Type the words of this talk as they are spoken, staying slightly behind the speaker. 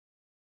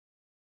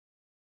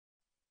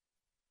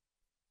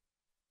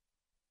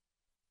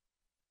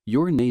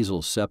Your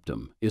nasal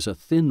septum is a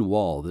thin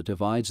wall that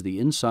divides the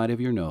inside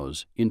of your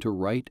nose into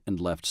right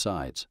and left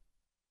sides.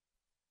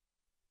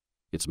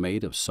 It's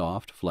made of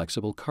soft,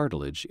 flexible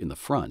cartilage in the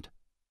front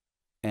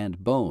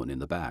and bone in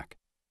the back.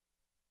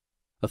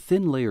 A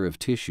thin layer of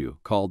tissue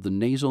called the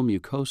nasal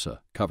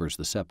mucosa covers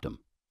the septum.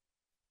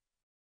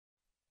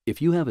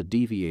 If you have a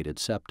deviated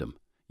septum,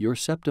 your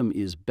septum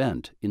is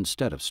bent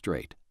instead of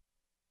straight.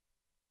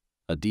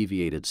 A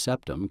deviated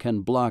septum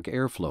can block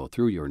airflow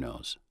through your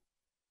nose.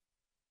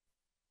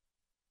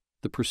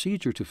 The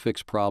procedure to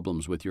fix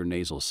problems with your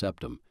nasal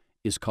septum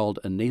is called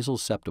a nasal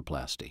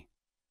septoplasty.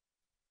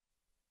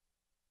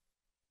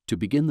 To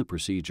begin the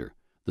procedure,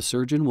 the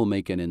surgeon will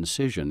make an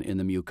incision in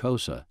the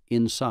mucosa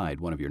inside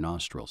one of your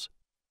nostrils.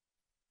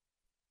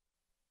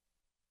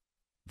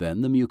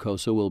 Then the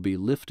mucosa will be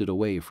lifted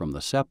away from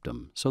the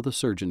septum so the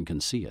surgeon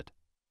can see it.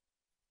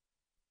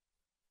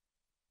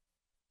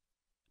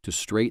 To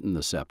straighten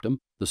the septum,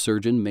 the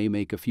surgeon may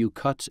make a few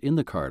cuts in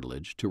the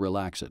cartilage to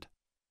relax it.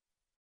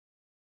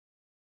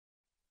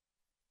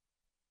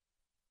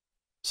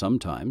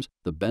 Sometimes,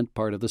 the bent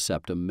part of the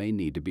septum may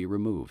need to be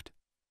removed.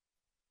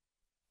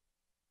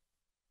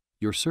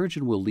 Your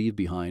surgeon will leave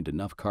behind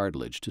enough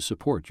cartilage to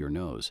support your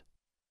nose.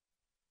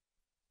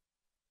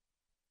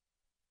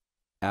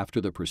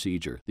 After the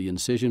procedure, the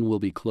incision will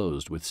be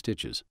closed with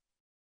stitches.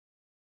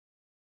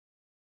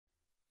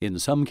 In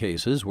some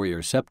cases where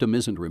your septum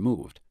isn't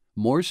removed,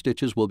 more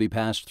stitches will be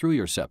passed through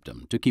your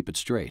septum to keep it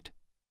straight.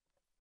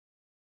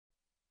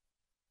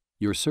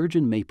 Your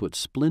surgeon may put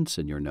splints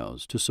in your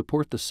nose to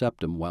support the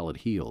septum while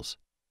it heals.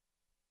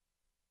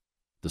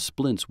 The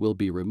splints will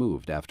be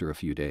removed after a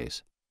few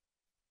days.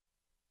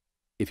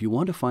 If you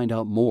want to find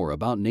out more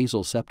about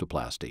nasal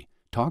septoplasty,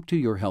 talk to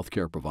your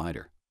healthcare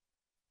provider.